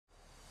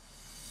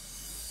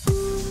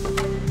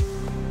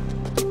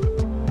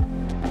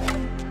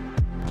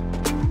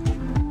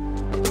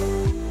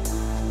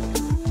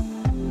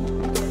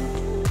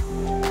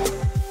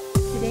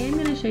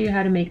you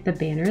how to make the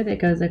banner that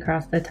goes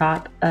across the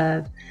top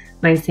of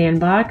my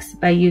sandbox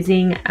by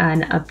using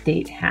an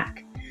update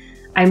hack.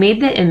 I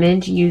made the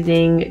image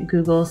using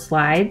Google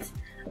Slides.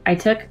 I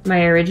took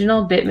my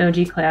original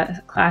Bitmoji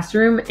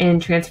classroom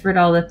and transferred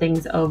all the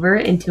things over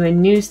into a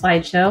new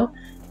slideshow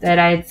that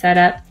I had set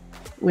up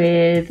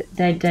with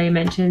the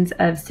dimensions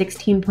of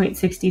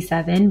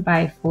 16.67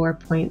 by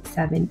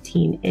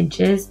 4.17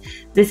 inches.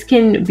 This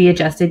can be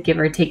adjusted, give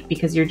or take,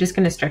 because you're just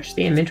going to stretch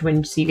the image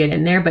once you get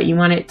in there, but you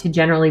want it to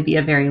generally be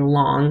a very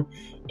long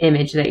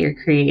image that you're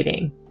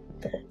creating.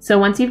 So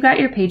once you've got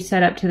your page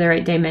set up to the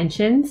right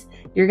dimensions,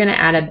 you're going to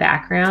add a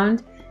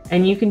background,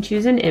 and you can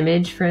choose an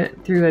image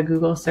through a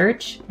Google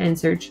search and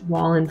search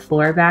wall and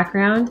floor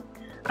background.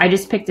 I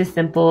just picked a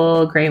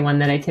simple gray one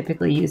that I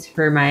typically use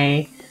for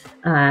my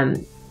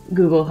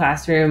Google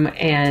Classroom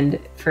and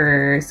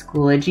for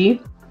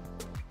Schoology.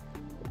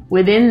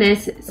 Within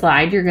this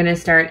slide, you're going to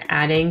start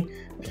adding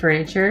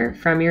furniture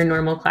from your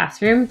normal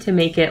classroom to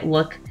make it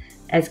look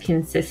as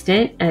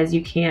consistent as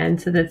you can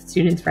so that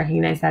students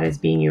recognize that as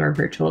being your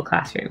virtual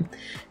classroom.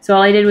 So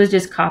all I did was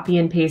just copy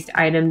and paste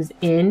items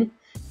in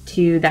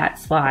to that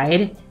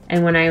slide.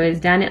 And when I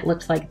was done, it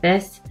looked like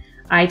this.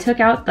 I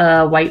took out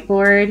the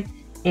whiteboard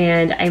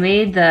and I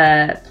made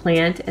the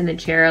plant and the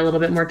chair a little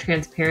bit more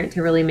transparent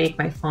to really make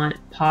my font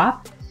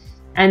pop.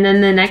 And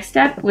then the next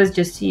step was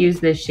just to use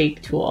the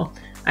shape tool.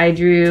 I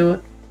drew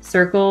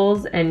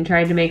circles and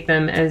tried to make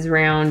them as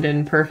round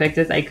and perfect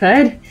as I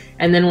could.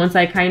 And then once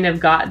I kind of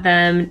got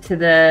them to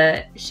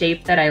the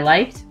shape that I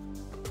liked,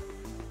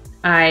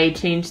 I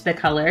changed the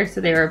color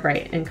so they were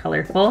bright and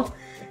colorful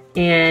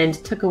and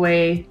took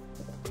away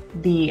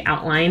the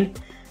outline.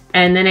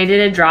 And then I did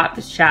a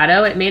drop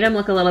shadow. It made them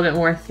look a little bit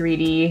more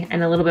 3D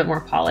and a little bit more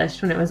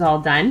polished when it was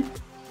all done.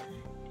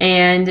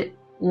 And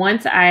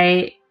once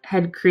I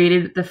had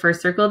created the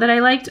first circle that I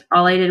liked,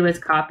 all I did was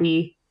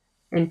copy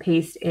and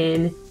paste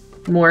in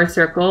more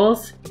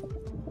circles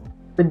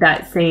with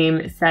that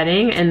same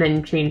setting and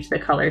then change the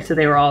color so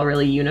they were all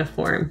really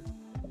uniform.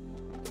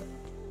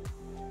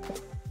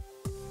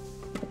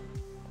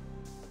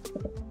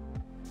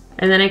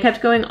 And then I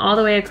kept going all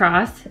the way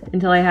across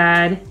until I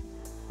had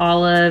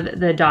all of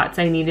the dots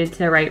I needed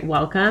to write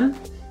welcome.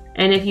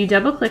 And if you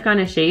double click on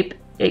a shape,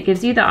 it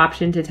gives you the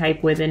option to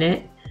type within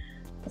it.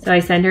 So I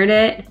centered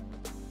it,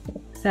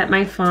 set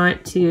my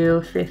font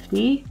to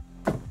 50,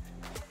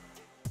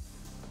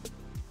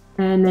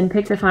 and then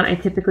picked the font I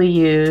typically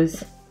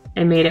use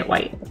and made it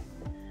white.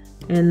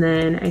 And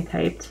then I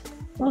typed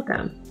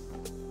welcome.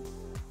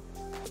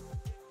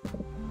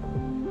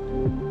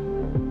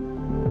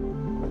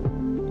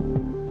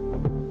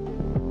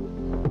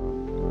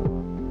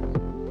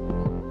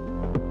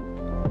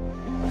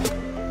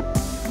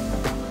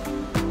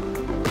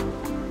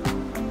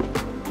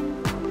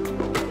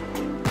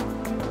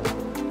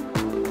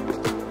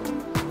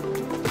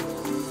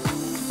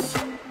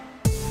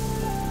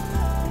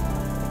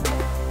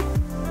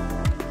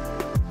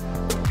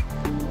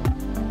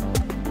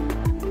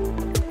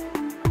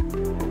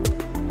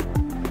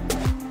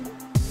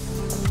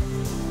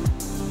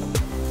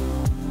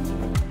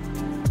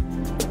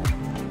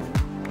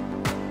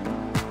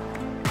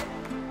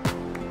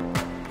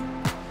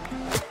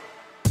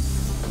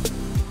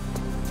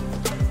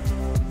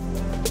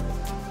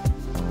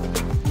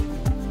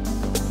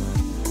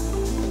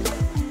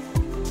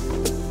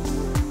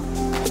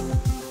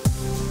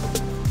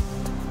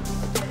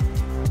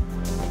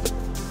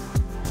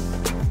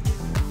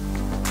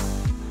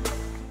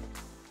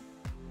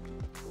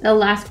 The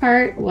last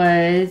part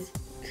was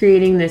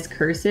creating this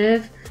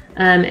cursive,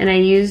 and I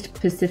used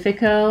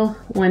Pacifico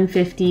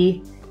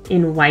 150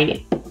 in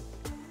white,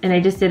 and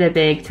I just did a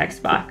big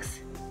text box.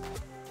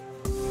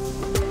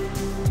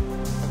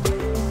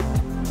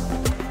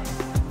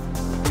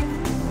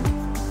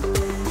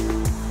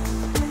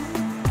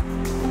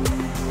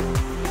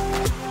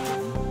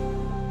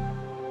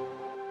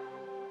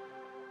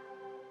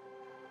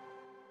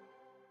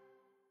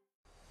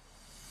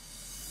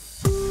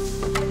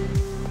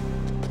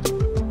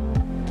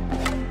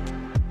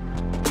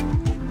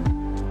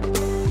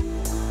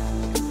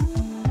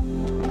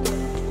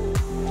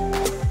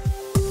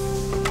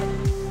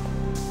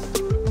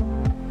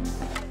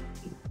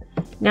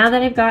 Now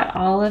that I've got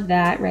all of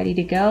that ready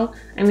to go,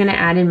 I'm going to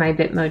add in my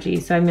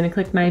Bitmoji. So I'm going to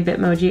click my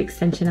Bitmoji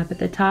extension up at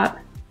the top.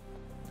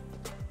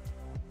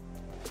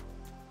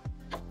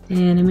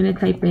 And I'm going to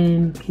type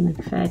in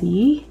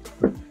confetti.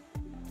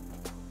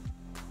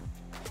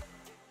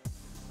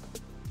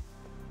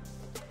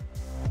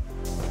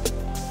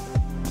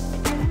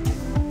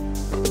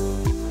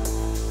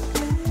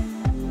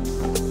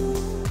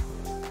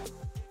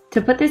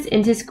 To put this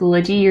into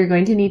Schoology, you're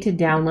going to need to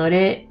download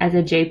it as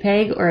a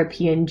JPEG or a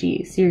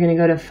PNG. So you're going to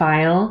go to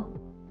File,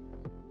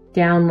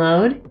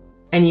 Download,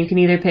 and you can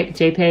either pick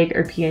JPEG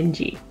or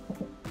PNG.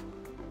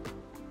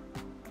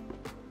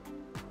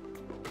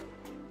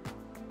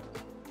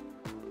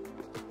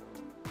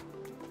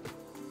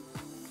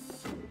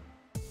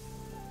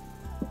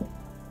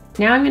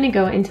 Now I'm going to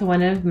go into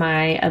one of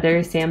my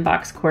other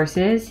Sandbox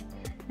courses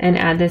and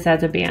add this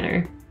as a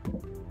banner.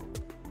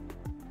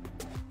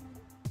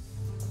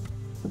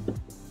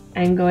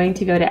 I'm going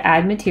to go to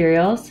Add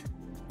Materials,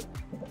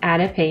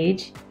 Add a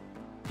Page,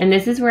 and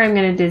this is where I'm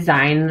going to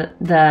design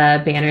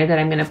the banner that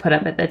I'm going to put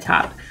up at the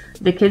top.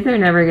 The kids are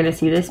never going to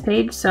see this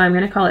page, so I'm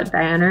going to call it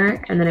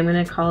Banner, and then I'm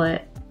going to call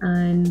it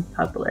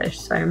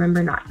Unpublished, so I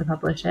remember not to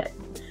publish it.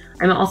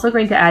 I'm also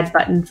going to add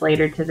buttons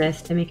later to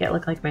this to make it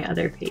look like my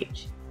other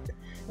page.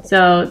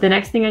 So the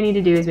next thing I need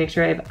to do is make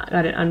sure I've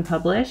got it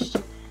unpublished,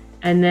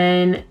 and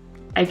then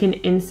I can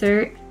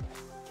insert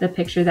the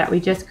picture that we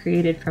just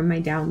created from my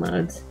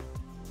downloads.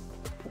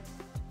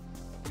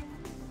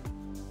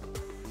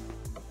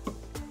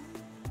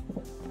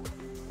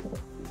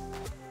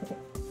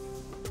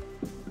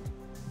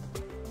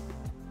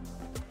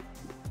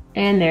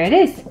 And there it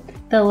is.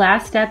 The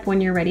last step when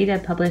you're ready to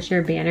publish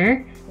your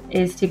banner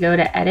is to go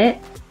to Edit,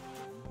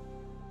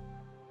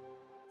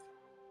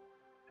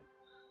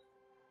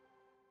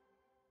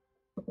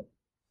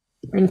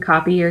 and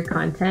copy your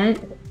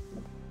content,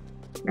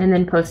 and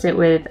then post it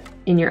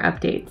in your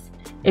updates.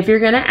 If you're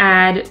gonna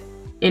add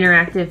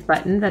interactive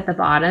buttons at the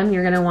bottom,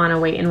 you're gonna wanna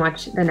wait and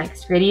watch the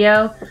next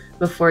video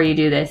before you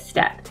do this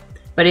step.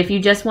 But if you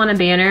just want a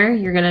banner,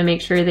 you're gonna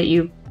make sure that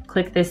you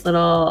click this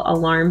little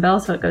alarm bell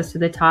so it goes to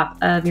the top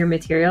of your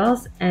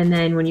materials, and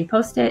then when you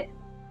post it,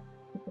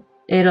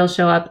 it'll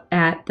show up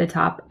at the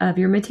top of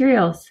your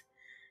materials.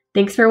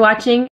 Thanks for watching.